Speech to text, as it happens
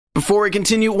Before we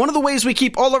continue, one of the ways we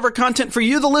keep all of our content for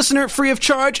you, the listener, free of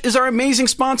charge is our amazing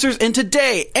sponsors, and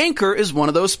today, Anchor is one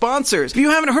of those sponsors. If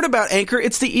you haven't heard about Anchor,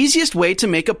 it's the easiest way to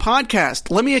make a podcast.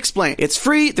 Let me explain. It's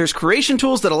free, there's creation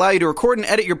tools that allow you to record and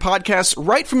edit your podcasts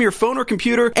right from your phone or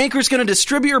computer. Anchor's going to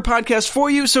distribute your podcast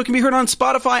for you so it can be heard on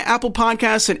Spotify, Apple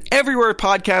Podcasts, and everywhere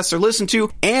podcasts are listened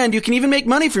to, and you can even make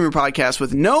money from your podcast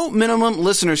with no minimum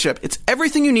listenership. It's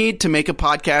everything you need to make a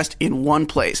podcast in one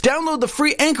place. Download the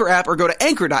free Anchor app or go to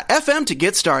anchor.fm to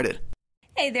get started.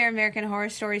 Hey there, American Horror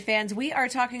Story fans. We are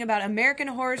talking about American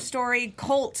Horror Story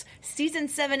Cult, Season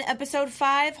 7, Episode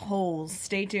 5, Holes.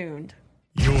 Stay tuned.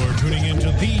 You're tuning into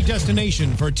the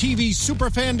destination for TV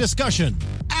superfan discussion,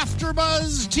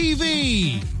 AfterBuzz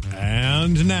TV.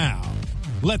 And now,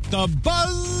 let the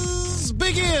buzz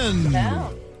begin.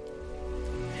 Down.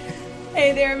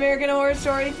 Hey there, American Horror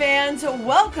Story fans.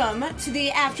 Welcome to the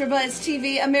AfterBuzz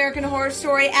TV American Horror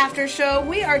Story After Show.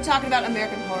 We are talking about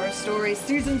American Horror Story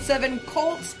Season 7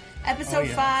 Cult, Episode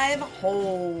 5,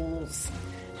 Holes.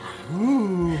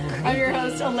 Ooh. I'm your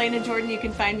host, Elena Jordan. You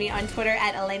can find me on Twitter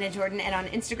at Elena Jordan and on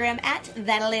Instagram at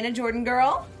That Elena Jordan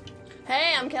Girl.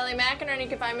 Hey, I'm Kelly McInerney, and you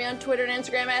can find me on Twitter and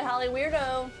Instagram at Holly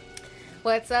Weirdo.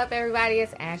 What's up, everybody?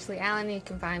 It's Ashley Allen. You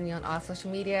can find me on all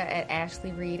social media at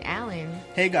Ashley Reed Allen.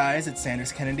 Hey guys, it's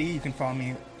Sanders Kennedy. You can follow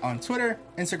me on Twitter,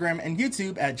 Instagram, and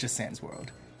YouTube at Just Sans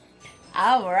World.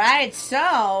 All right,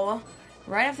 so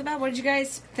right off the bat, what did you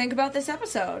guys think about this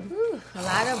episode? Ooh, a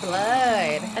lot of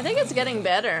blood. I think it's getting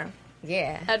better.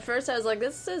 Yeah. At first I was like,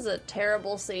 this is a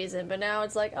terrible season, but now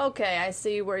it's like, okay, I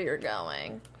see where you're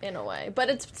going, in a way. But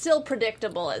it's still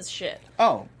predictable as shit.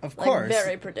 Oh, of course.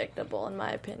 Very predictable, in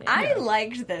my opinion. I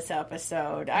liked this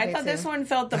episode. I thought this one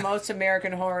felt the most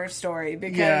American Horror Story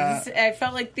because I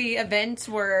felt like the events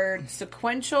were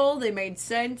sequential, they made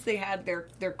sense, they had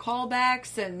their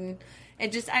callbacks, and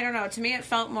it just, I don't know, to me it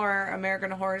felt more American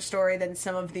Horror Story than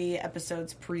some of the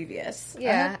episodes previous.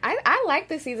 Yeah, I like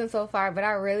this season so far, but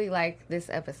I really like this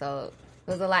episode.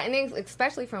 It was a lot, and then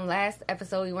especially from last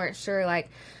episode, we weren't sure, like,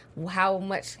 how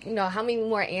much, how many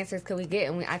more answers could we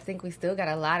get, and I think we still got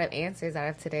a lot of answers out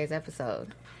of today's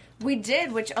episode. We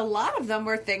did, which a lot of them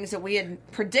were things that we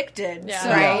had predicted. Yeah. So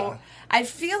Right. I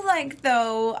feel like,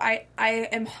 though, I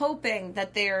am hoping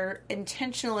that they're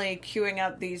intentionally queuing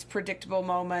up these predictable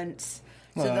moments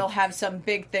so they'll have some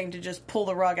big thing to just pull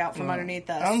the rug out from underneath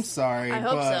us. I'm sorry, I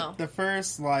hope but so. the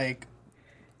first,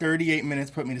 38 minutes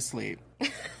put me to sleep.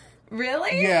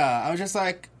 Really? Yeah, I was just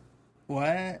like,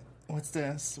 what? What's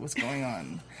this? What's going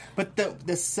on? But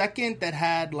the second that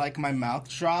had, my mouth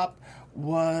drop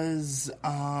was,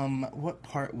 what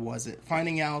part was it?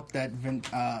 Finding out that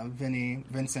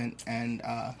Vincent, and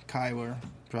Kai were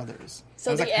brothers.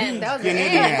 So the end. That was The the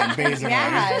end, basically.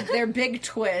 Yeah, their big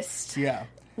twist. Yeah.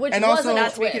 Which and wasn't also, a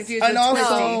Not to be twist. confused And with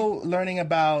also Twisty. learning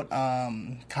about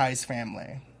Kai's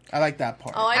family. I like that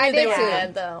part. Oh, I I knew they did were too.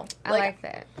 dead, though. I like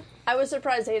that. I was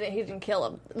surprised he didn't kill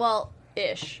him. Well,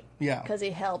 ish. Yeah. Because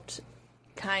he helped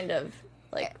kind of,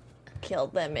 kill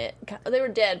them. They were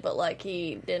dead, but,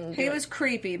 he didn't do He it. was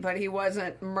creepy, but he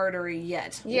wasn't murdery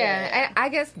yet. Yeah, I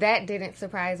guess that didn't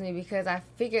surprise me because I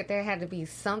figured there had to be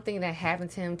something that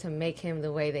happened to him to make him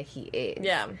the way that he is.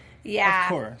 Yeah. Yeah. Of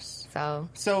course.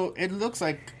 So it looks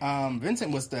like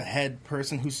Vincent was the head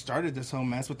person who started this whole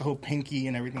mess with the whole pinky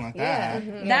and everything like that.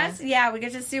 We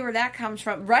get to see where that comes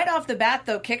from. Right off the bat,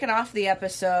 though, kicking off the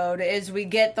episode is we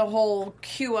get the whole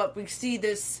cue up. We see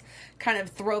this kind of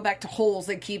throwback to Holes.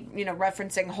 They keep,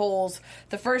 referencing Holes.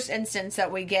 The first instance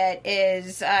that we get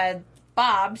is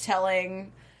Bob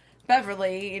telling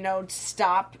Beverly, to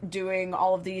stop doing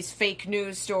all of these fake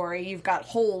news story. You've got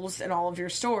holes in all of your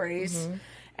stories. Mm-hmm.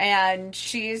 And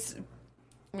she's,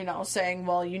 saying,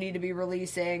 well, you need to be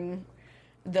releasing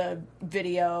the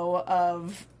video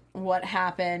of what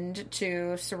happened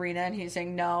to Serena. And he's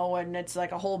saying no. And it's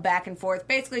like a whole back and forth.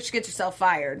 Basically, she gets herself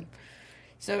fired.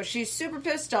 So she's super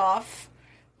pissed off,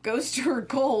 goes to her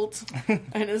cult,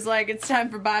 and is like, it's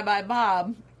time for bye-bye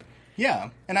Bob. Yeah,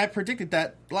 and I predicted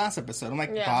that last episode. I'm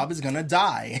like, Bob is going to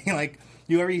die.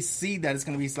 You already see that it's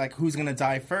going to be who's going to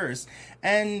die first.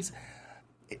 And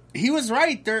he was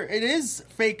right. It is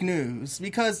fake news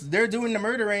because they're doing the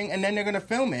murdering and then they're going to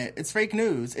film it. It's fake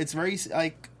news. It's very,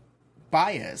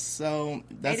 biased. So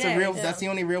that's that's the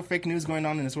only real fake news going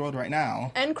on in this world right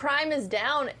now. And crime is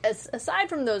down, aside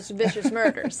from those vicious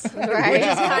murders. Right. Which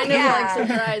is kind of,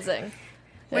 surprising.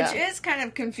 Which is kind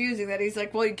of confusing that he's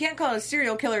like, well, you can't call it a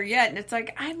serial killer yet. And it's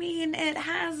like, I mean, it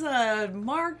has a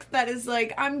mark that is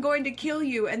like, I'm going to kill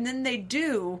you. And then they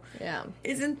do. Yeah.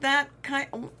 Isn't that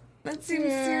that seems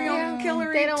serial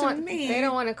killery to me. They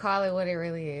don't want to call it what it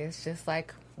really is. Just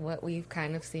what we've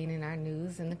kind of seen in our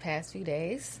news in the past few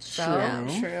days. So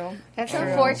True. that's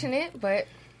unfortunate, but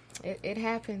it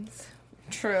happens.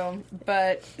 True.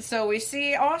 But so we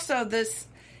see also this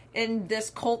in this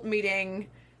cult meeting,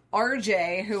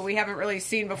 RJ, who we haven't really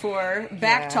seen before,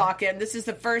 back-talking. This is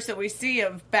the first that we see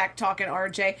of back-talking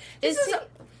RJ. Is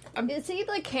he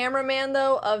the cameraman,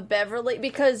 though, of Beverly?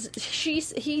 Because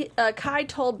Kai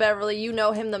told Beverly, you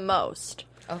know him the most.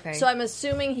 Okay. So I'm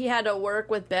assuming he had to work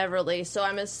with Beverly. So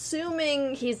I'm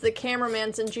assuming he's the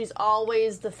cameraman since she's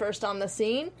always the first on the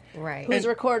scene. Right. Who's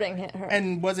recording her.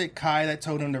 And was it Kai that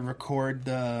told him to record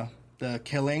the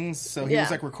killings? So he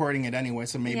was like recording it anyway,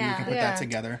 so maybe we can put that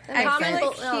together. I feel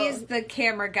like he's the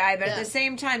camera guy, but at the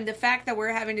same time, the fact that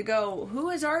we're having to go,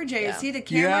 who is RJ? Is he the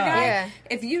camera guy? Yeah.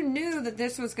 If you knew that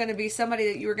this was going to be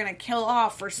somebody that you were going to kill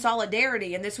off for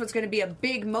solidarity, and this was going to be a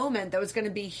big moment that was going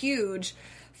to be huge,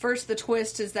 first the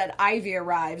twist is that Ivy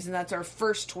arrives, and that's our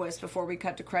first twist before we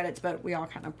cut to credits, but we all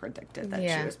kind of predicted that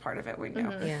she was part of it. We knew.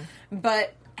 Mm-hmm. Yeah.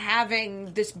 But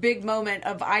having this big moment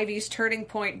of Ivy's turning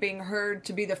point being heard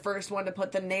to be the first one to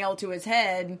put the nail to his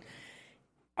head,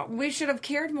 we should have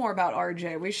cared more about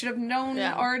RJ. We should have known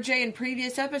RJ in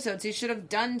previous episodes. He should have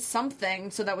done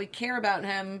something so that we care about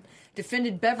him,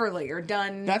 defended Beverly, or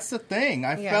done... That's the thing.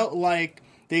 I felt like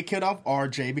they killed off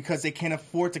RJ because they can't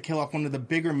afford to kill off one of the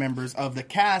bigger members of the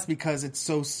cast because it's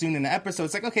so soon in the episode.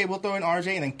 It's like, okay, we'll throw in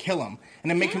RJ and then kill him. And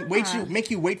then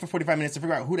make you wait for 45 minutes to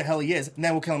figure out who the hell he is, and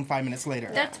then we'll kill him 5 minutes later.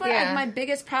 That's what my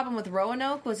biggest problem with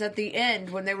Roanoke was at the end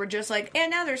when they were just like,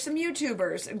 and now there's some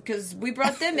YouTubers because we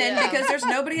brought them in because there's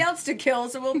nobody else to kill,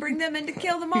 so we'll bring them in to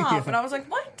kill them off. And I was like,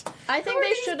 what? I think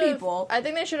they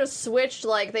should have switched,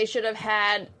 like they should have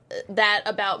had that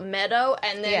about Meadow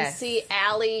and then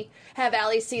have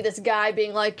Allie see this guy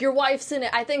being like, your wife's in it.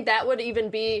 I think that would even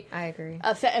be... I agree.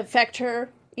 Affect her,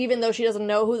 even though she doesn't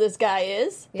know who this guy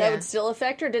is. Yeah. That would still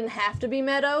affect her. It didn't have to be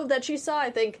Meadow that she saw.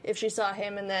 I think if she saw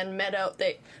him and then Meadow,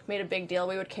 they made a big deal,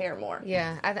 we would care more.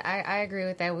 Yeah, I agree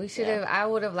with that. We should have... I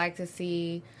would have liked to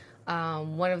see...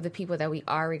 one of the people that we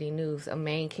already knew, a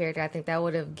main character. I think that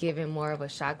would have given more of a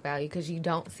shock value because you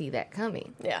don't see that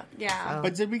coming. Yeah.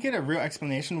 But did we get a real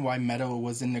explanation why Meadow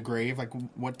was in the grave? Like,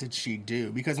 what did she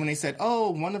do? Because when they said,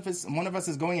 "Oh, one of us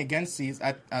is going against us,"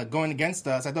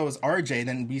 I thought it was RJ.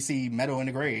 Then we see Meadow in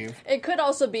the grave. It could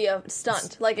also be a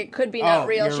stunt. Like it could be not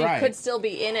real. She could still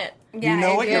be in it. Yeah, you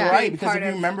know what? You're right. Because if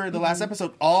you remember the last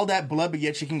episode, all that blood, but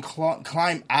yet she can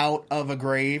climb out of a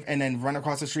grave and then run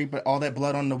across the street, but all that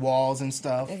blood on the walls and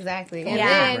stuff. Exactly.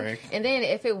 And then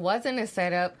if it wasn't a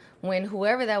setup, when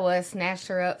whoever that was snatched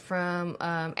her up from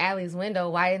Allie's window,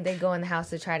 why didn't they go in the house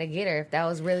to try to get her if that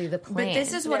was really the plan? But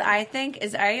this is what I think,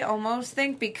 is I almost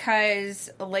think because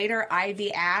later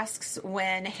Ivy asks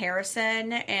when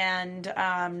Harrison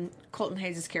and Colton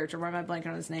Hayes' character, why am I blanking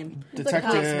on his name? The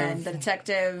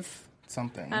detective...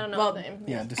 something. I don't know the name.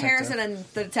 Yeah, detective. Harrison and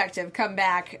the detective come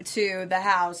back to the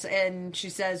house, and she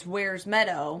says, "Where's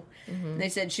Meadow?" And they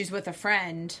said she's with a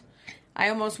friend. I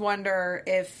almost wonder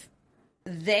if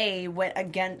they went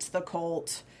against the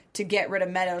cult to get rid of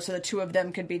Meadow so the two of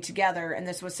them could be together, and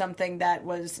this was something that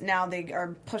was, now they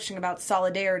are pushing about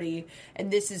solidarity, and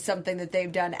this is something that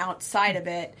they've done outside of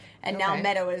it, and now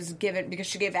Meadow is given, because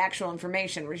she gave actual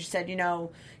information where she said, you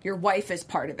know, your wife is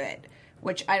part of it,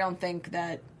 which I don't think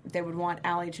that they would want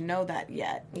Allie to know that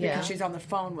yet, because she's on the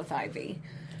phone with Ivy.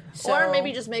 So, or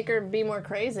maybe just make her be more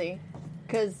crazy,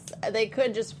 because they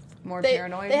could just...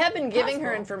 paranoid? They have been giving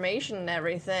her information and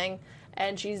everything,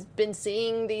 and she's been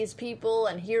seeing these people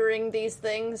and hearing these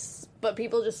things, but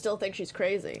people just still think she's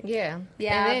crazy. Yeah.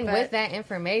 And then with that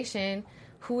information,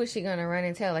 who is she going to run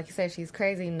and tell? Like you said, she's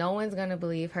crazy. No one's going to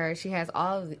believe her. She has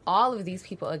all of these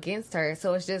people against her,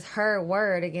 so it's just her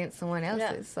word against someone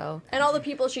else's. Yeah. So, and all the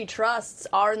people she trusts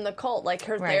are in the cult, like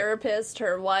her therapist,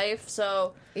 her wife.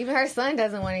 So even her son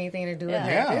doesn't want anything to do with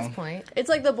her at this point. It's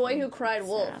like the boy who cried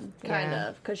wolf, kind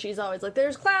of, because she's always like,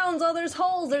 "There's clowns, oh, there's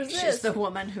holes, there's this." She's the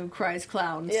woman who cries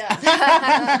clowns.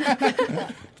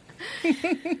 Yeah.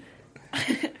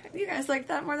 You guys like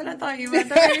that more than I thought you would.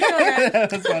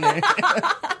 That's funny.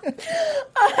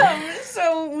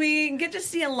 So we get to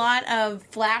see a lot of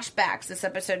flashbacks this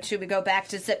episode, too. We go back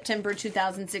to September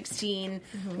 2016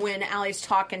 when Allie's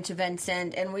talking to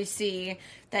Vincent, and we see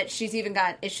that she's even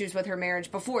got issues with her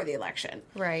marriage before the election.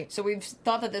 Right. So we've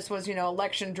thought that this was,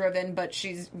 election-driven, but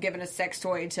she's given a sex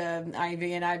toy to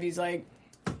Ivy, and Ivy's like,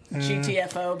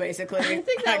 GTFO, basically. I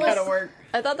think that gotta work.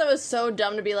 I thought that was so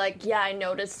dumb to be like, yeah, I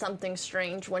noticed something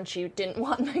strange when she didn't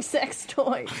want my sex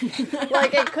toy.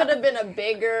 Like, it could have been a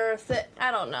bigger thing.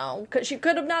 I don't know. She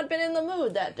could have not been in the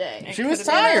mood that day. She was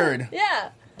tired.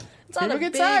 Yeah. It's not People a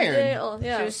get big tired. deal.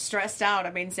 Yeah. She was stressed out.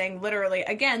 I mean, saying literally,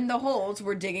 again, the holes,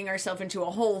 we're digging ourselves into a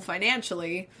hole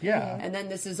financially. Yeah. And then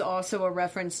this is also a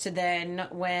reference to then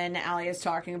when Allie is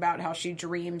talking about how she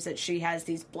dreams that she has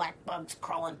these black bugs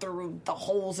crawling through the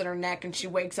holes in her neck, and she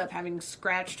wakes up having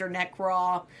scratched her neck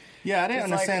raw. Yeah, I didn't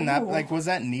It's understand like, that. ooh. Like, was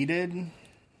that needed?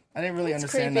 I didn't really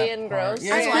understand creepy that and part. gross.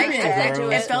 Yeah, it's I liked creepy and it.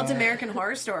 gross, It felt but- American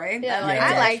Horror Story. Yeah.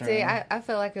 I liked Sure. it. I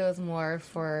feel like it was more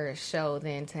for show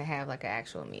than to have like an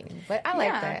actual meeting. But I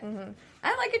like that. Mm-hmm.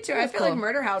 I like it too. I was feel cool. like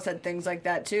Murder House had things like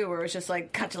that too, where it was just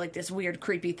like cut to like this weird,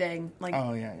 creepy thing. Like,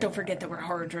 Oh, yeah, don't yeah. forget that we're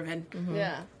horror driven.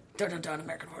 Yeah. Dun dun dun,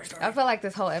 American Horror Story. I feel like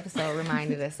this whole episode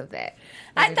reminded us of that.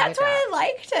 That's why I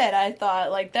liked it. I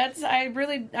thought like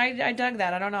I dug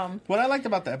that. I don't know. What I liked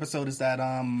about the episode is that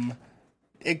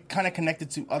it kind of connected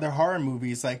to other horror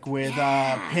movies, like with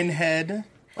Pinhead,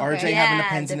 RJ having the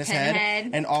pins in his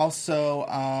head, and also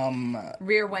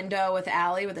Rear Window with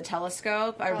Allie with a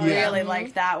telescope. I really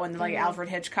liked that one, like Alfred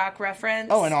Hitchcock reference.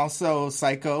 oh, and also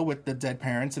Psycho with the dead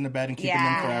parents in the bed and keeping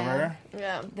them forever.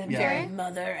 Yeah. then Yeah. very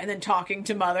Mother, and then talking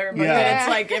to Mother. But Yeah. then it's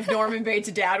like, if Norman Bates'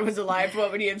 dad was alive,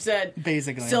 what would he have said?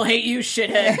 Basically. Still hate you,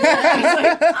 shithead. It's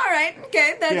like, all right,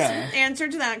 okay, that's Yeah. answer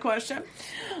to that question.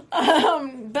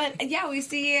 But yeah, we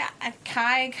see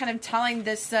Kai kind of telling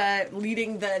this,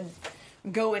 leading the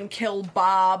go and kill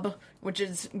Bob, which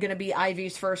is going to be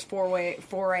Ivy's first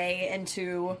foray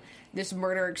into this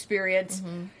murder experience.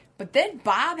 But then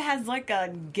Bob has like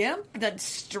a gimp that's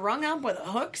strung up with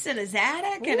hooks in his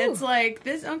attic, and it's like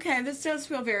this. Okay, this does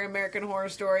feel very American Horror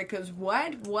Story. Because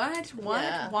what,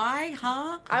 Yeah. why,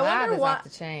 huh? I Bob wonder is why. off the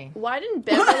chain. Why didn't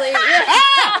Beverly?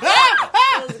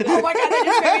 Oh my god, that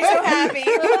just made me so happy.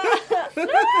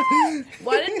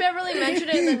 Why didn't Beverly mention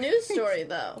it in the news story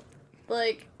though?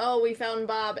 Like, oh, we found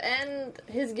Bob and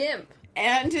his gimp.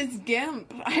 And his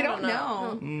gimp. I don't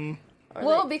know. know.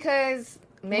 Well, because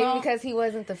maybe Well- because he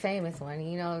wasn't the famous one.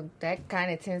 You know, that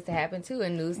kind of tends to happen too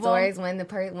in news stories when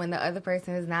the other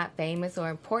person is not famous or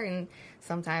important.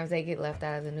 Sometimes they get left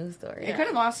out of the news story. It could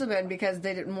have also been because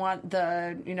they didn't want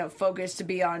the, focus to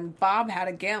be on Bob had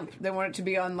a gimp. They want it to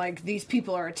be on, like, these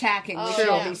people are attacking. We should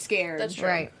all yeah. be scared. That's true.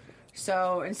 Right.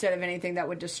 So instead of anything that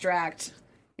would distract,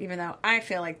 even though I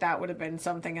feel like that would have been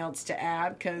something else to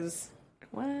add, because,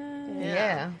 what?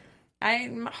 Yeah.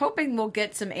 I'm hoping we'll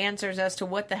get some answers as to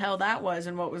what the hell that was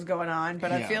and what was going on,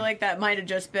 but I Yeah. feel like that might have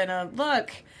just been a,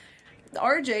 look,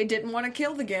 RJ didn't want to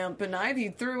kill the gimp, and Ivy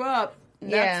threw up.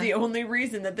 That's Yeah. the only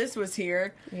reason that this was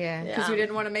here. Yeah. Because we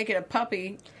didn't want to make it a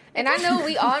puppy. And I know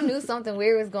we all knew something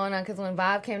weird was going on because when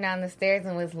Bob came down the stairs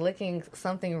and was licking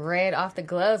something red off the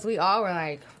gloves, we all were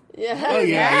like, Yeah. Oh,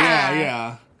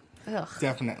 yeah. ugh.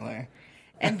 Definitely.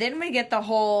 And then we get the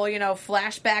whole,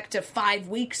 flashback to 5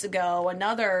 weeks ago.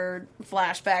 Another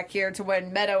flashback here to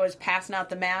when Meadow is passing out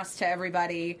the mask to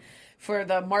everybody for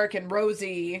the Mark and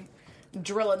Rosie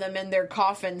drilling them in their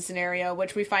coffin scenario,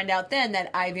 which we find out then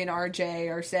that Ivy and RJ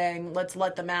are saying, let's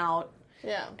let them out.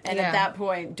 Yeah. And Yeah. at that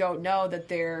point, don't know that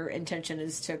their intention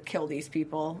is to kill these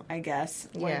people, I guess.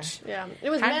 Yeah. Which, Yeah. It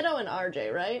was Kind- Meadow and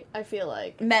RJ, right? I feel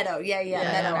like. Meadow, yeah,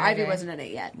 Meadow. RJ. Ivy wasn't in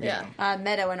it yet. Yeah.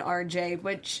 Meadow and RJ,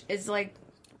 which is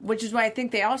why I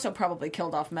think they also probably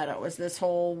killed off Meadow, was this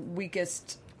whole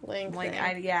weakest Link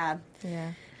thing. yeah.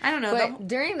 Yeah. I don't know. But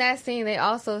during that scene, they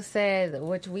also said,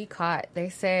 which we caught, they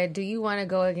said, do you want to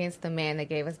go against the man that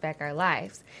gave us back our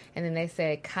lives? And then they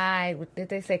said, Kai, did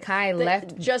they say Kai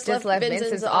just left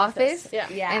Vincent's office? Yeah.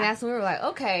 Yeah. And that's when we were like,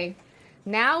 okay,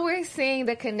 now we're seeing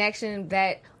the connection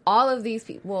that all of these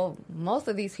people, well, most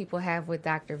of these people have with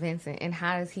Dr. Vincent, and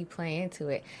how does he play into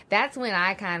it? That's when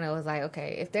I kind of was like,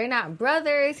 okay, if they're not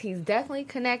brothers, he's definitely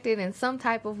connected in some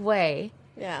type of way.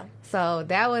 Yeah. So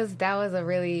that was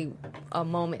a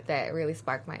moment that really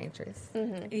sparked my interest.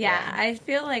 Yeah, I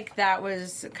feel like that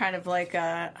was kind of like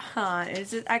a,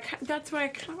 is it? That's why I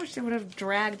kind of wish they would have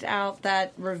dragged out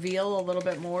that reveal a little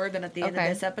bit more than at the end of Okay.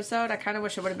 this episode. I kind of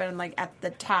wish it would have been like at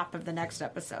the top of the next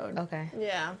episode. Okay.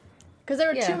 Yeah. Because there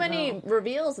were Yeah, too many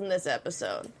reveals in this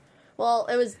episode. Well,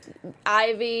 it was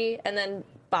Ivy and then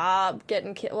Bob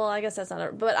getting killed. Well, I guess that's not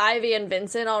it. But Ivy and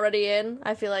Vincent already in.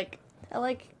 I feel like I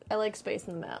like space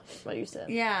in the map, what you said.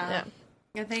 Yeah.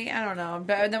 I don't know.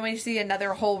 But then we see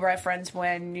another whole reference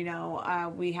when,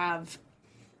 we have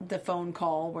the phone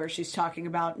call where she's talking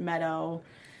about Meadow.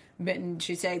 And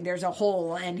she's saying there's a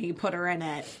hole and he put her in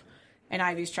it. And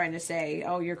Ivy's trying to say,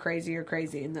 oh, you're crazy.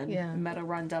 And then Meadow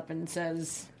runs up and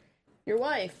says, Your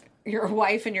wife. your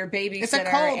wife and your babysitter It's a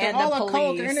cult. They're and all the a police.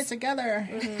 cult. They're in it together.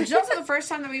 Which is also the first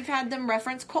time that we've had them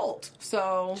reference cult.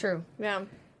 So True. Yeah.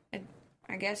 it,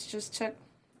 I guess just took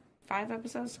 5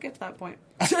 episodes to get to that point.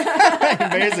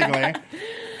 Basically.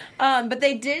 But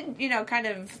they did, kind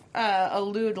of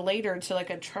allude later to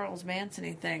like a Charles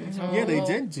Manson-y thing. So they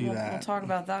did do that. We'll talk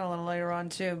about that a little later on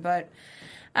too. But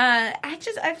I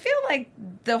feel like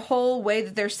the whole way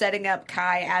that they're setting up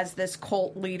Kai as this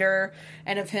cult leader,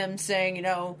 and of him saying,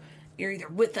 you're either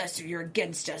with us or you're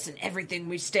against us and everything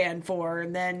we stand for.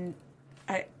 And then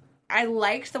I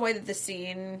liked the way that the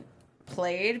scene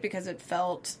played because it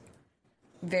felt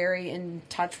very in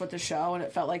touch with the show, and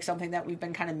it felt like something that we've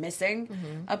been kind of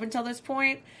missing up until this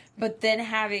point. But then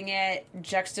having it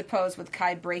juxtaposed with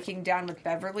Kai breaking down with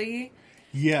Beverly.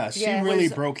 Yeah, she really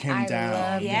broke him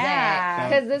down. Yeah.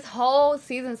 Because this whole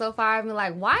season so far, I've been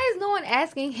like, why is no one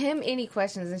asking him any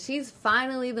questions? And she's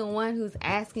finally the one who's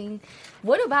asking,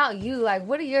 what about you? Like,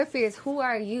 what are your fears? Who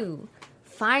are you?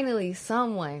 Finally,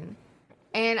 someone.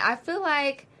 And I feel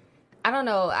like, I don't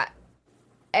know,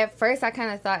 at first I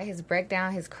kind of thought his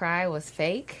breakdown, his cry was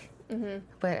fake.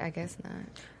 But I guess not.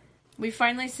 We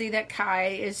finally see that Kai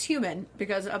is human,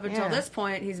 because up until this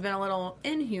point, he's been a little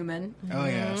inhuman. Oh,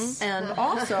 yes. And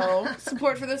also,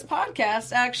 support for this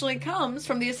podcast actually comes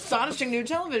from the astonishing new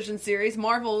television series,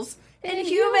 Marvel's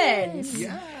Inhumans.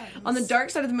 Yes. On the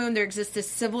dark side of the moon, there exists this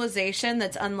civilization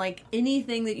that's unlike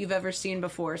anything that you've ever seen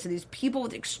before. So these people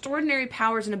with extraordinary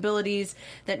powers and abilities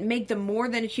that make them more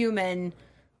than human,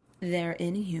 they're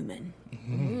inhuman.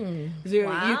 So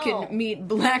you can meet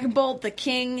Black Bolt, the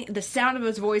king. The sound of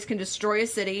his voice can destroy a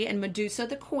city. And Medusa,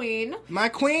 the queen. My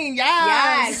queen,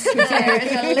 yes! Yes! Whose hair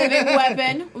is a living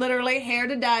weapon. Literally, hair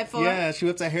to die for. Yeah, she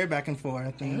whips her hair back and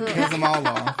forth and kills them all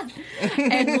off.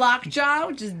 And Lockjaw,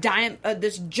 which is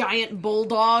this giant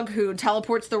bulldog who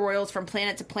teleports the royals from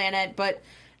planet to planet. But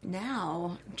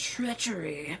now,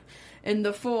 treachery in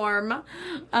the form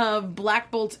of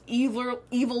Black Bolt's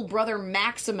evil brother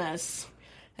Maximus.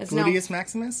 Gluteus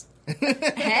Maximus?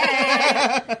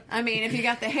 Hey! I mean, if you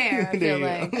got the hair, I feel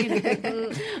like.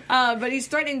 But he's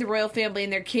threatening the royal family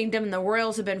and their kingdom, and the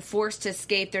royals have been forced to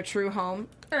escape their true home,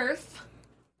 Earth,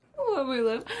 where we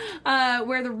live,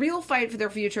 where the real fight for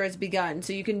their future has begun.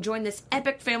 So you can join this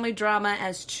epic family drama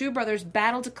as two brothers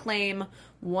battle to claim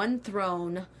one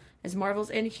throne as Marvel's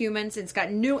Inhumans. It's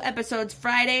got new episodes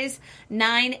Fridays,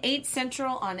 9, 8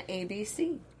 Central on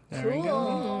ABC. There we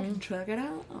go. Check it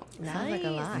out. Sounds like a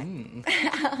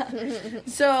lot.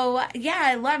 So, yeah,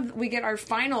 I love we get our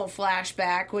final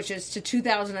flashback, which is to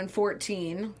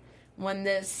 2014, when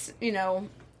this,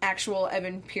 actual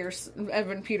Evan Peters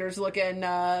looking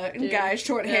guy,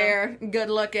 short hair, good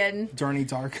looking. Donnie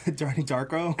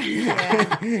Darko.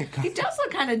 Yeah. He does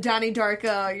look kind of Donnie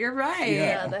Darko. You're right.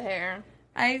 Yeah, the hair.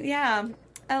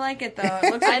 I like it, though.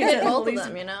 It looks like I did both of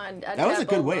them, I'd that was a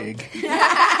good wig.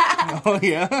 Oh,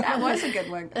 yeah. That was a good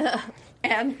wig.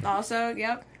 And also,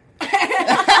 yep.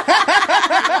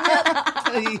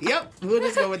 Yep, we'll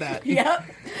just go with that. Yep.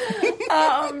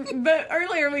 But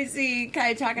earlier we see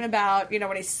Kai talking about,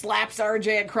 when he slaps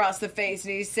RJ across the face,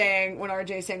 and he's saying, when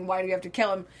RJ's saying, why do you have to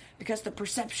kill him? Because the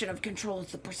perception of control is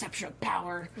the perception of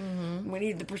power. We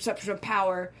need the perception of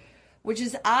power. Which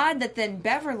is odd that then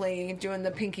Beverly, doing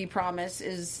the pinky promise,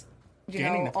 is,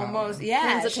 almost,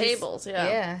 the tables,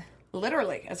 Yeah.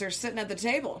 Literally, as they're sitting at the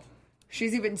table.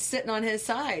 She's even sitting on his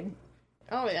side.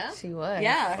 Oh, yeah? She was.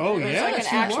 Yeah. Oh, it was yeah, like an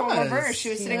she actual was. reverse. She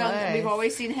was She sitting on, was. we've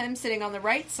always seen him sitting on the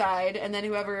right side, and then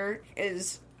whoever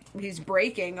he's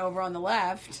breaking over on the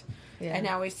left. Yeah. And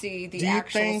now we see the Do you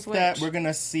actual think switch. that we're going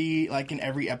to see, like, in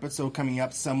every episode coming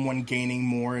up, someone gaining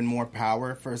more and more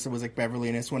power? First it was, like, Beverly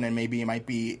in this one, and maybe it might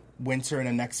be Winter in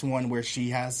the next one where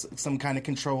she has some kind of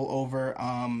control over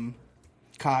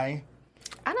Kai?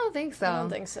 I don't think so. I don't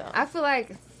think so. I feel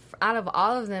like out of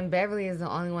all of them, Beverly is the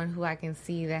only one who I can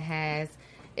see that has,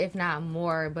 if not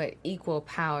more, but equal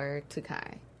power to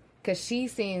Kai. Because she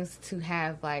seems to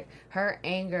have, like, her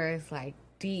anger is, like,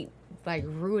 deep, like,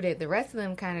 rooted. The rest of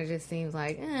them kind of just seems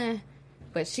like,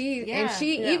 But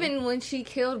even when she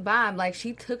killed Bob, like,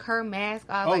 she took her mask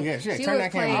off. Oh, like, yeah, she was turned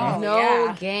that playing camera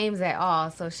no games at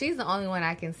all. So she's the only one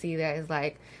I can see that is,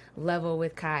 like, level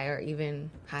with Kai or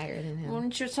even higher than him. Well,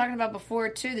 she was talking about before,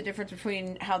 too, the difference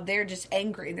between how they're just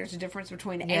angry. There's a difference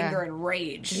between anger and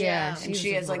rage. Yeah. And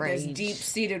she has, like, this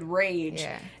deep-seated rage.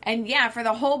 Yeah. And, for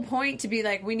the whole point to be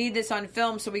like, we need this on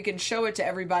film so we can show it to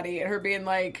everybody. And her being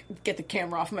like, get the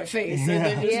camera off my face. And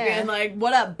then just being like,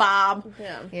 what up, Bob?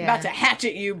 Yeah. About to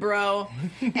hatchet you, bro.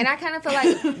 And I kind of feel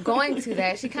like going to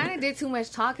that, she kind of did too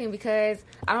much talking because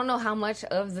I don't know how much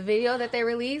of the video that they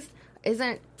released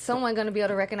isn't someone going to be able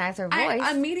to recognize her voice.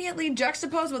 I immediately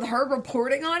juxtaposed with her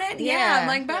reporting on it. Yeah, I'm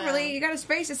like, Beverly, you got to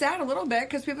space this out a little bit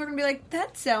because people are going to be like,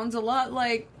 that sounds a lot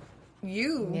like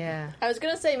you. Yeah. I was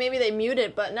going to say maybe they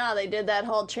muted, but no, they did that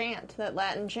whole chant, that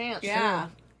Latin chant. Yeah.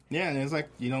 Yeah, and it's like,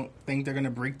 you don't think they're going to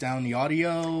break down the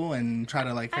audio and try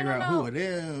to, like, figure out who it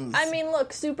is. I mean,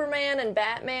 look, Superman and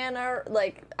Batman are,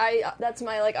 like, that's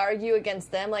my, like, argue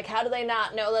against them. Like, how do they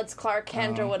not know that's Clark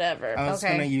Kent or whatever? I was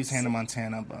going to use Hannah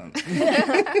Montana, but...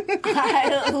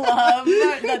 I love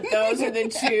that those are the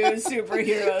two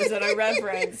superheroes that I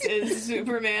reference, is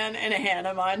Superman and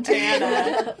Hannah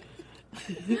Montana.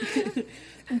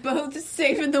 Both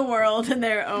saving the world in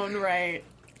their own right.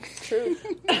 True.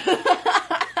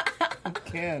 I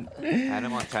can't. Hannah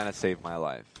Montana saved my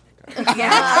life.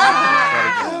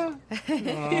 Yeah.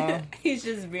 He's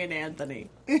just being Anthony.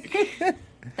 That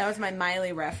was my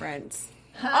Miley reference.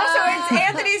 Also, it's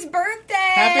Anthony's birthday!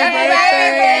 Happy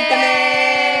birthday,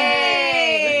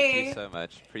 Thank you so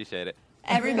much. Appreciate it.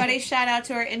 Everybody shout out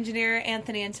to our engineer,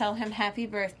 Anthony, and tell him happy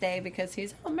birthday because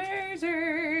he's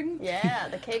amazing. Yeah,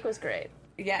 the cake was great.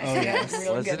 Yes, Oh, yes.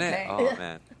 real Wasn't good it? cake. Oh,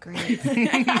 man. Great.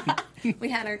 We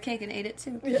had our cake and ate it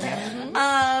too.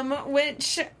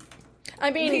 Which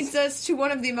I mean, leads us to one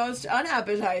of the most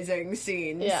unappetizing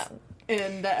scenes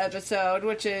in the episode,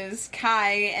 which is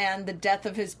Kai and the death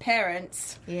of his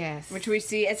parents. Yes. Which we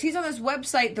see as he's on this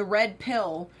website, The Red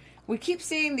Pill. We keep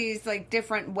seeing these like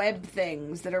different web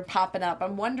things that are popping up.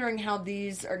 I'm wondering how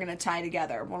these are going to tie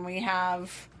together when we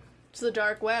have... it's the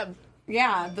dark web.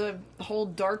 Yeah, the whole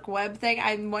dark web thing.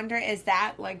 I'm wondering, is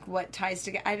that like what ties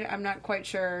together? I'm not quite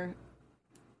sure.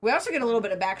 We also get a little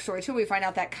bit of backstory too. We find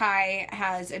out that Kai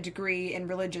has a degree in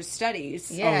religious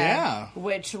studies. Yeah. Oh, yeah.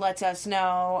 Which lets us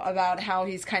know about how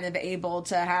he's kind of able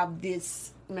to have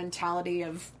this mentality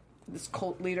of this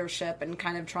cult leadership and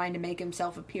kind of trying to make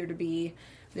himself appear to be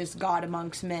this god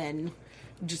amongst men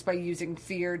just by using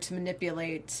fear to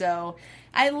manipulate. So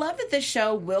I love that the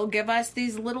show will give us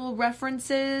these little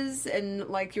references, and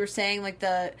like you're saying, like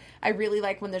I really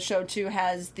like when the show too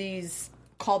has these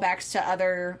callbacks to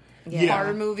other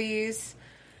horror movies.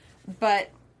 But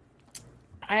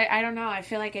I don't know, I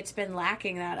feel like it's been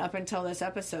lacking that up until this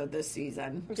episode this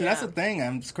season. So that's the thing.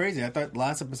 It's crazy. I thought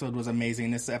last episode was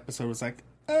amazing. This episode was like,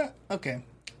 okay.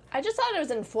 I just thought it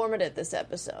was informative this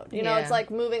episode. You know, it's like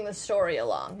moving the story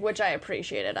along, which I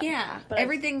appreciated. Yeah, but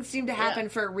everything seemed to happen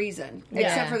for a reason,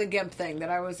 except for the Gimp thing that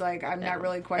I was like, I'm not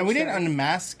really quite And we sure. didn't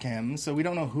unmask him, so we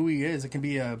don't know who he is. It can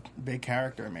be a big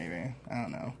character, maybe. I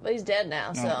don't know. But he's dead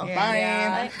now, so.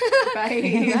 Bye.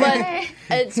 Bye.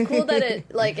 But it's cool that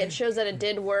it shows that it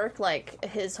did work, like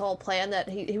his whole plan that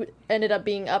he ended up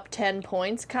being up 10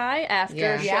 points, Kai,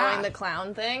 after showing the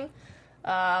clown thing.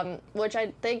 Which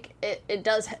I think it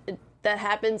does, that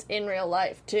happens in real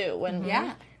life too,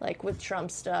 when like with Trump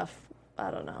stuff.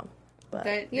 I don't know, but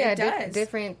it does.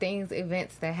 Different things,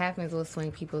 events that happens will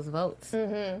swing people's votes.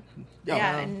 And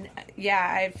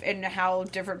how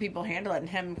different people handle it, and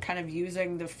him kind of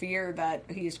using the fear that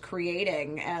he's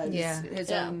creating as his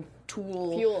own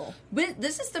fuel. But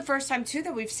this is the first time too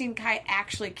that we've seen Kai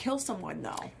actually kill someone,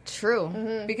 though.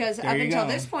 True. Because up until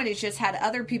this point, he's just had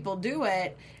other people do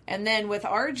it, and then with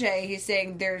RJ, he's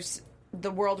saying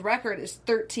the world record is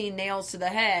 13 nails to the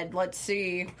head. Let's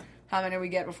see how many we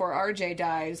get before RJ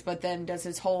dies. But then does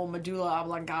his whole medulla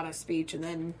oblongata speech, and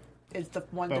then is the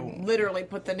one to literally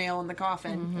put the nail in the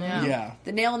coffin. Yeah.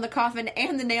 The nail in the coffin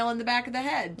and the nail in the back of the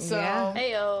head. So,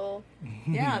 Heyo.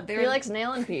 Yeah. He likes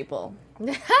nailing people.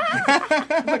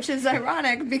 Which is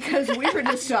ironic because we were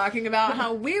just talking about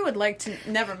how we would like to...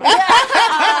 Never mind.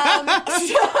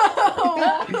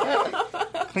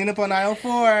 Clean up on aisle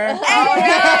 4.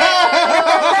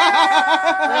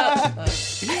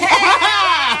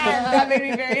 That made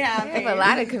me very happy. We have a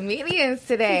lot of comedians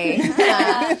today.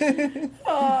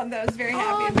 Oh, that was very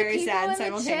happy and very sad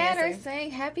People in the chat are simultaneously.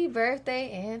 saying happy birthday,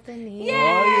 Anthony. Oh,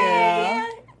 yeah.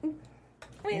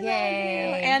 We love you.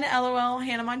 Yay. And LOL,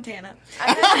 Hannah Montana.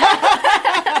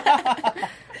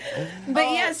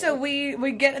 But yeah, so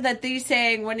we get that these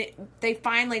saying when they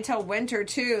finally tell Winter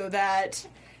too that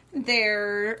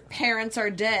their parents are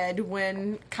dead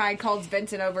when Kai calls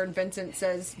Vincent over and Vincent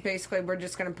says basically we're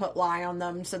just going to put lye on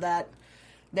them so that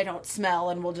they don't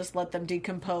smell and we'll just let them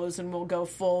decompose and we'll go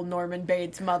full Norman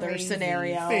Bates mother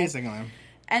scenario. Basically.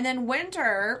 And then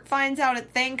Winter finds out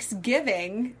at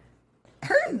Thanksgiving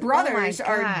her brothers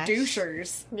are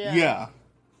douchers. Yeah.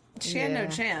 She had no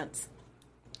chance.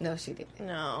 No, she didn't.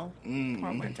 No.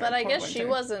 Poor Winter. But I Poor guess Winter. she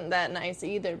wasn't that nice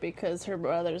either because her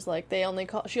brothers, like, she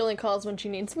only calls when she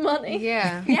needs money.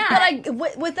 Yeah. Yeah.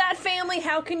 But with that family,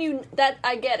 how can you,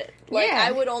 I get it. Like, Yeah.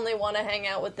 I would only want to hang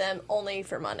out with them only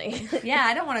for money. Yeah,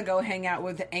 I don't want to go hang out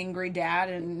with angry dad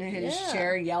in his Yeah.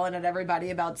 chair yelling at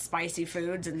everybody about spicy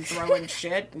foods and throwing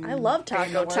shit. And I love being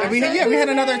Taco the worst. Tuesday. We had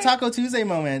another Taco Tuesday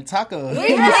moment. Tacos. We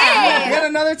did. We had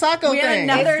another another taco We thing.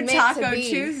 had another It's meant to Taco be.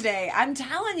 Tuesday. I'm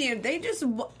telling you, they just...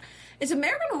 Is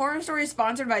American Horror Story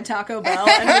sponsored by Taco Bell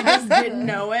and we just didn't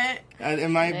know it? It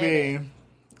might be.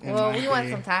 Well, we want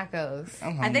some tacos.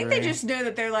 I'm I think they hungry. just know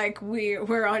that they're like,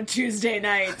 we're on Tuesday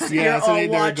nights. Yeah, You're so all they're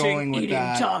watching going with eating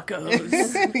that.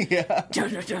 tacos. Yeah.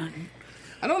 Dun, dun, dun.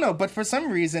 I don't know, but for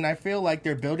some reason, I feel like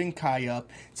they're building Kai up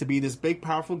to be this big,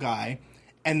 powerful guy,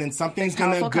 and then something's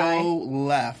going to go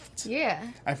left. Yeah.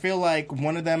 I feel like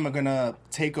one of them are going to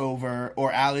take over,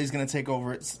 or Allie's going to take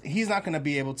over. He's not going to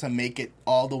be able to make it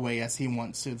all the way as he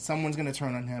wants to. Someone's going to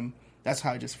turn on him. That's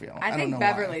how I just feel. I don't think know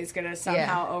Beverly's why. going to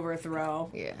somehow overthrow.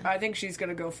 Yeah. I think she's going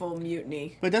to go full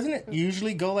mutiny. But doesn't it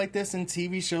usually go like this in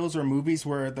TV shows or movies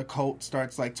where the cult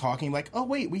starts like talking like, oh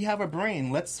wait, we have a brain.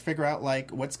 Let's figure out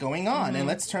like what's going on and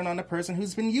let's turn on the person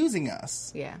who's been using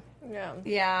us. Yeah. Yeah.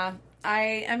 Yeah.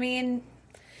 I mean,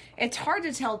 it's hard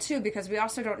to tell, too, because we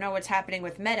also don't know what's happening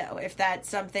with Meadow. If that's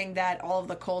something that all of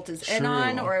the cult is in True.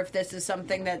 on, or if this is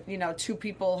something that, two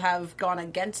people have gone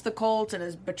against the cult and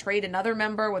has betrayed another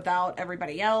member without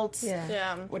everybody else.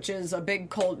 Yeah. Which is a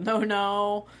big cult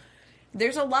no-no.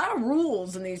 There's a lot of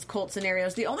rules in these cult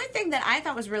scenarios. The only thing that I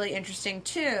thought was really interesting,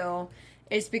 too,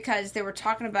 is because they were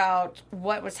talking about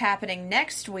what was happening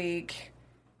next week.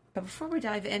 But before we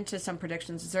dive into some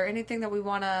predictions, is there anything that we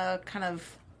want to kind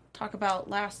of talk about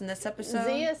last in this episode?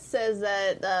 Zia says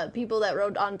that people that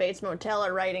wrote on Bates Motel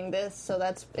are writing this, so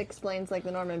that explains like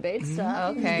the Norman Bates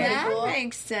stuff. Okay. That cool.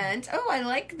 makes sense. Oh, I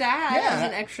like that Yeah. as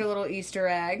an extra little Easter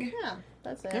egg. Yeah,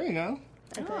 that's it. There you go.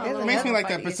 Oh, It makes me like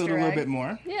the fun episode Easter a little egg. bit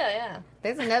more. Yeah.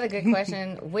 There's another good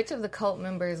question. Which of the cult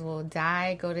members will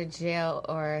die, go to jail,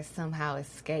 or somehow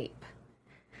escape?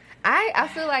 I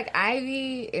feel like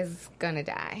Ivy is gonna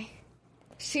die.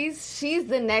 She's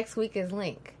the next weakest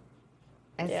link.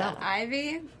 Yeah.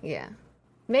 Ivy? Yeah.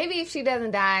 Maybe if she doesn't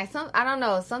die, I don't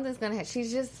know, something's gonna happen.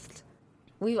 She's just,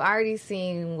 we've already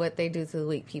seen what they do to the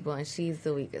weak people, and she's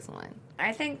the weakest one.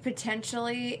 I think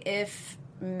potentially if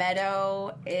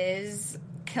Meadow is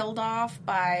killed off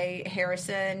by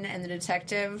Harrison and the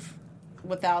detective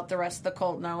without the rest of the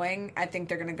cult knowing, I think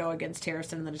they're going to go against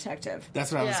Harrison and the detective.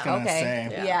 That's what I was Yeah. going to Okay.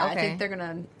 say. Yeah, I Okay. think they're going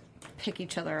to pick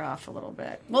each other off a little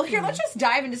bit. Well, here, let's just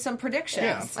dive into some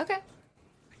predictions. Yeah. Okay.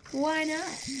 Why not?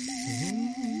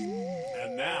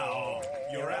 And now,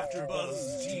 your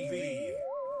AfterBuzz TV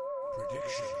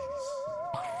predictions.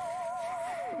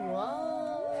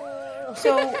 Whoa.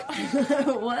 So,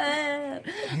 what?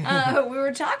 We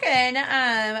were talking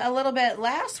a little bit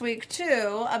last week,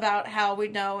 too, about how we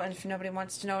know, and if nobody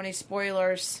wants to know any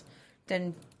spoilers,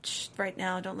 then right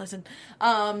now, don't listen,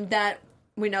 that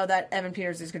we know that Evan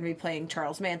Peters is going to be playing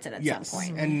Charles Manson at some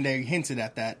point. And they hinted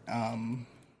at that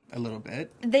a little bit.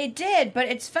 They did, but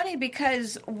it's funny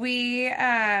because we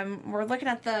were looking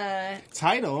at the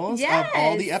Titles of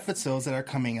all the Yes. episodes that are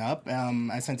coming up.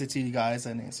 I sent it to you guys.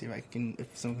 I didn't see if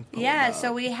someone can pull it up.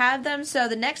 so we have them. So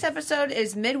the next episode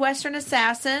is Midwestern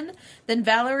Assassin, then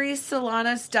Valerie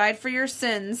Solanas Died for Your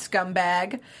Sins,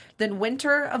 Scumbag, then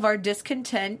Winter of Our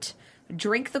Discontent,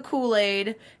 Drink the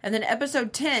Kool-Aid, and then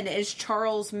episode 10 is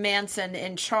Charles Manson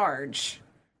in Charge.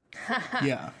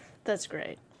 Yeah. That's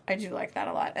great. I do like that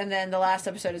a lot. And then the last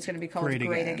episode is going to be called Great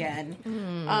Again.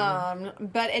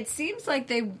 But it seems like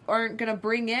they aren't going to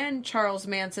bring in Charles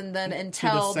Manson then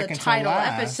until the second to title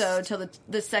last. episode, till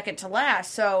the second to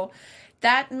last. So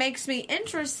that makes me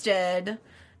interested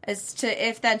as to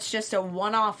if that's just a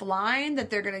one-off line that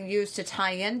they're going to use to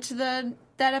tie into that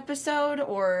episode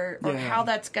or Yeah. how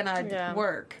that's going to Yeah.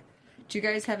 work. Do you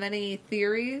guys have any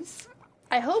theories?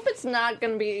 I hope it's not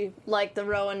going to be like the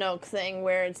Roanoke thing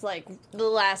where it's like the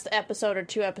last episode or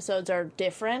 2 episodes are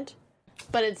different,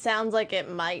 but it sounds like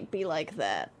it might be like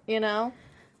that, you know?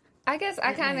 I guess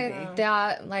I kind of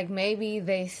thought, like, maybe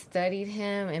they studied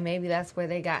him, and maybe that's where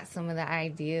they got some of the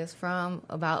ideas from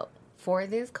for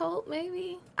this cult,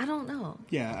 maybe? I don't know.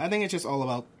 Yeah, I think it's just all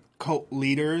about cult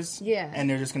leaders. Yeah. And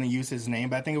they're just going to use his name.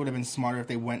 But I think it would have been smarter if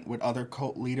they went with other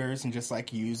cult leaders and just,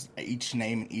 like, used each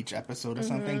name in each episode or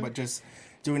something. But just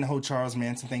doing the whole Charles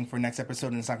Manson thing for next episode,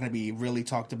 and it's not going to be really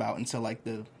talked about until, like,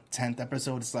 the 10th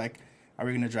episode. It's like, are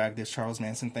we going to drag this Charles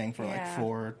Manson thing for, like,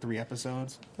 3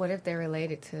 episodes? What if they're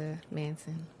related to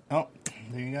Manson? Oh,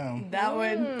 there you go.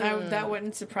 That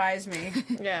wouldn't surprise me.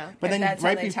 Yeah. But If then that's how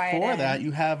right they tie it before in. that,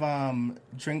 you have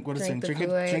drink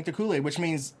the Kool-Aid, which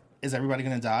means, is everybody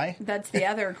going to die? That's the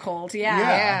other cult, yeah.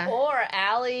 Yeah. Or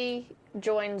Allie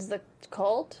joins the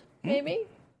cult, maybe?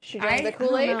 She joins the I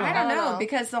Kool-Aid? don't know,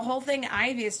 because the whole thing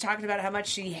Ivy is talking about how much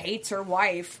she hates her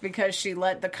wife because she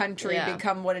let the country Yeah.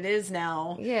 become what it is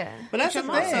now. Yeah. But that's Which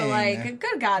the I'm thing. also like,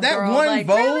 good God, that girl. one like,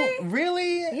 vote, really?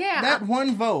 really? Yeah. That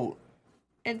one vote.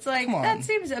 It's like, Come on. that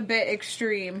seems a bit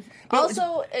extreme.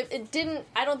 Also, it didn't.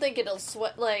 I don't think it'll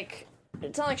sweat. Like,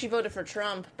 it's not like she voted for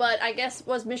Trump, but I guess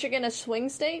was Michigan a swing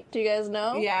state? Do you guys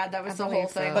know? Yeah, that was the whole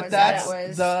thing. But was that's that it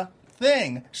was, the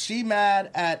thing. She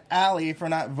mad at Allie for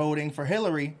not voting for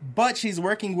Hillary, but she's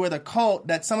working with a cult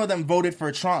that some of them voted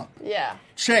for Trump. Yeah.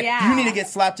 Chick, Yeah. you need to get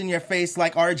slapped in your face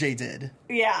like RJ did.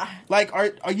 Yeah. Like,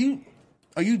 are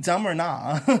you dumb or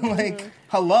not? Like,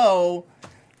 hello.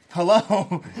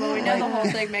 Well, we know the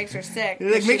whole thing makes her sick.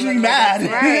 It makes me She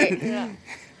mad. Right. Yeah.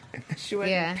 She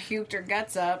went and puked her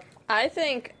guts up. I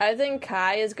think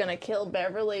Kai is gonna kill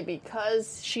Beverly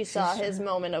because she saw his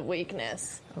moment of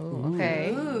weakness, Ooh,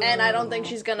 okay. and I don't think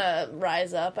she's gonna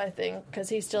rise up. I think because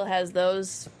he still has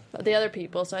the other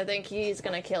people, so I think he's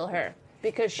gonna kill her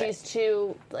because she's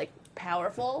too like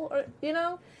powerful, or, you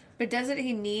know. But doesn't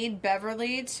he need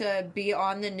Beverly to be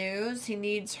on the news? He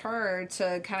needs her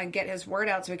to kind of get his word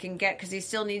out so he can because he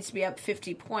still needs to be up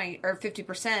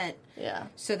 50%. Yeah.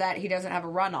 So that he doesn't have a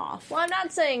runoff. Well, I'm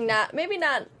not saying maybe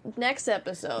not next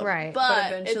episode, Right. But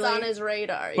But it's on his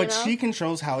radar. But you know? she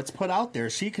controls how it's put out there.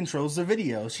 She controls the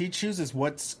video. She chooses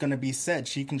what's going to be said.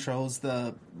 She controls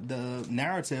the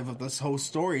narrative of this whole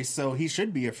story. So he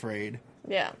should be afraid.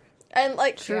 Yeah. And,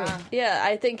 like, True. yeah,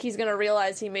 I think he's going to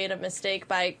realize he made a mistake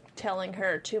by telling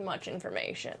her too much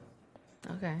information.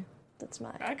 Okay. That's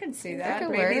my... I can see That that. could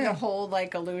Maybe work. the whole,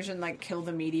 like, illusion, like, kill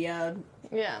the media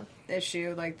Yeah.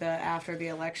 issue, like, the after the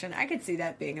election. I could see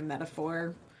that being a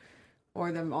metaphor.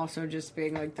 Or them also just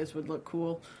being like, this would look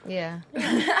cool. Yeah.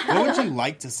 What would you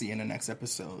like to see in the next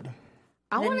episode?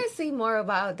 I want to see more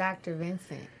about Dr.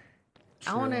 Vincent.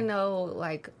 I want to know,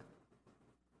 like,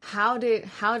 how did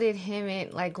him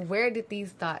and, like, where did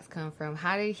these thoughts come from?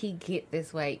 How did he get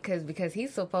this way? Because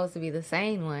he's supposed to be the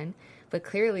sane one, but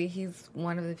clearly he's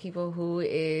one of the people who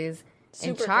is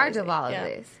in Super charge crazy. of all of Yeah.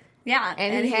 this. Yeah.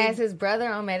 And he has his brother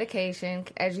on medication.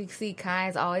 As you see, Kai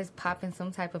is always popping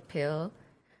some type of pill.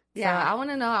 Yeah. So I want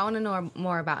to know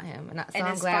more about him. And and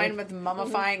I'm is glad fine with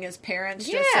mummifying his parents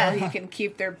just Yeah. so he can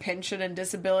keep their pension and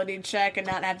disability check and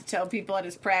not have to tell people at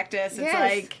his practice. It's Yes.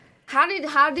 like...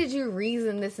 How did you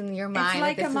reason this in your mind? It's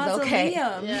like that a this is okay?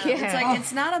 mausoleum. Yeah. It's like,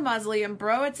 it's not a mausoleum,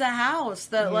 bro. It's a house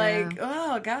that, Yeah. like,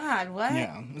 oh, God, what?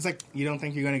 Yeah. It's like, you don't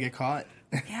think you're going to get caught?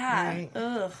 Yeah. Right.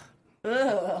 Ugh.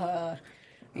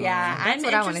 Yeah, I'm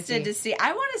what I wanna interested to see.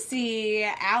 I want to see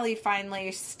Allie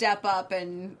finally step up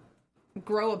and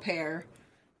grow a pair,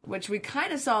 which we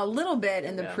kind of saw a little bit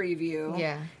in the preview.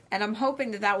 Yeah. And I'm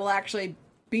hoping that will actually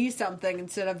be something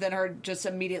instead of then her just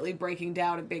immediately breaking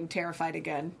down and being terrified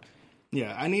again.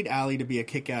 Yeah, I need Allie to be a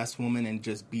kick-ass woman and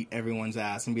just beat everyone's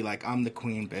ass and be like, I'm the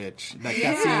queen, bitch. Like,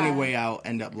 that's the only way I'll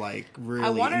end up, like, really I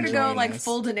want her to go enjoying like this.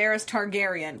 full Daenerys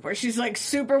Targaryen, where she's like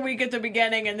super weak at the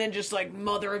beginning and then just like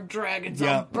mother of dragons,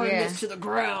 I'll burn Yeah. this to the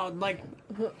ground. Like,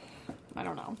 I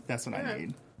don't know. That's what I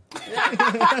need.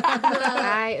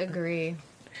 I agree.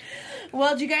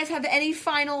 Well, do you guys have any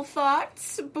final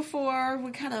thoughts before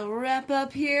we kind of wrap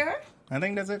up here? I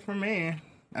think that's it for me.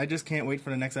 I just can't wait for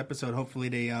the next episode. Hopefully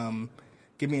they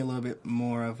give me a little bit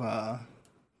more of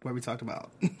what we talked about.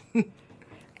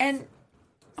 And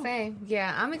Same.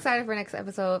 Yeah, I'm excited for next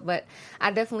episode, but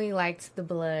I definitely liked the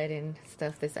blood and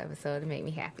stuff this episode. It made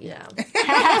me happy. Yeah.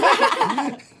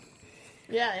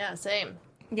 yeah, same.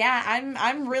 yeah,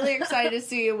 I'm really excited to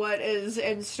see what is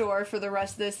in store for the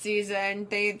rest of this season.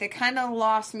 They kind of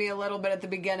lost me a little bit at the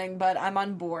beginning, but I'm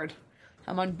on board.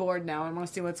 I'm on board now. I want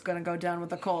to see what's going to go down with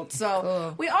the cult.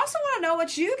 So we also want to know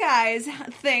what you guys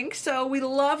think. So we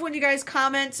love when you guys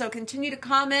comment. So continue to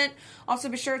comment. Also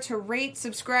be sure to rate,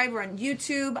 subscribe. We're on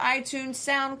YouTube, iTunes,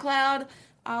 SoundCloud,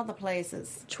 all the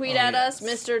places. Tweet at us.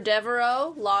 Mr.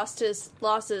 Devereaux lost his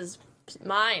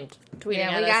mind tweeting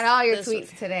Yeah, at we us got all your this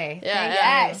tweets today. Yeah,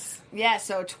 Yes. Yeah,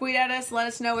 so tweet at us. Let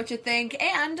us know what you think.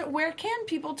 And where can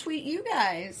people tweet you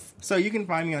guys? So you can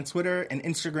find me on Twitter and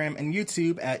Instagram and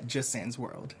YouTube at Just Sans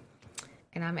World.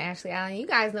 And I'm Ashley Allen. You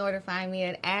guys know where to find me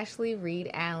at Ashley Reed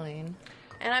Allen.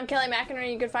 And I'm Kelly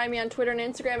McInerney. You can find me on Twitter and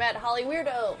Instagram at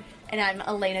HollyWeirdo. And I'm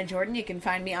Elena Jordan. You can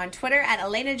find me on Twitter at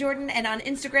Elena Jordan and on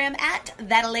Instagram at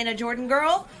That Elena Jordan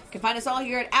Girl. You can find us all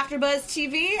here at AfterBuzz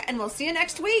TV, and we'll see you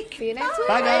next week. See you next week.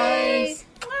 Bye, guys.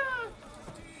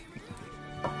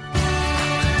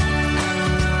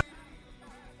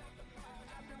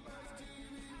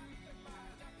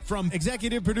 From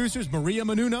executive producers Maria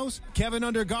Menounos, Kevin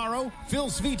Undergaro, Phil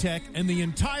Svitek, and the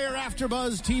entire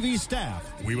AfterBuzz TV staff,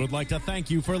 we would like to thank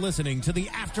you for listening to the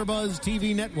AfterBuzz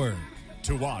TV network.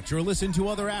 To watch or listen to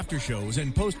other after shows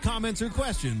and post comments or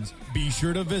questions, be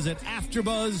sure to visit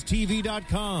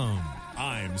AfterBuzzTV.com.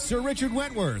 I'm Sir Richard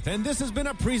Wentworth, and this has been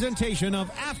a presentation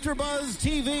of AfterBuzz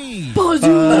TV. Buzz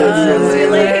you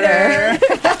later.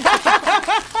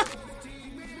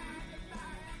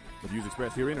 The views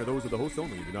expressed herein are those of the hosts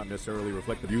only and do not necessarily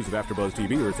reflect the views of AfterBuzz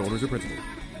TV or its owners or principals.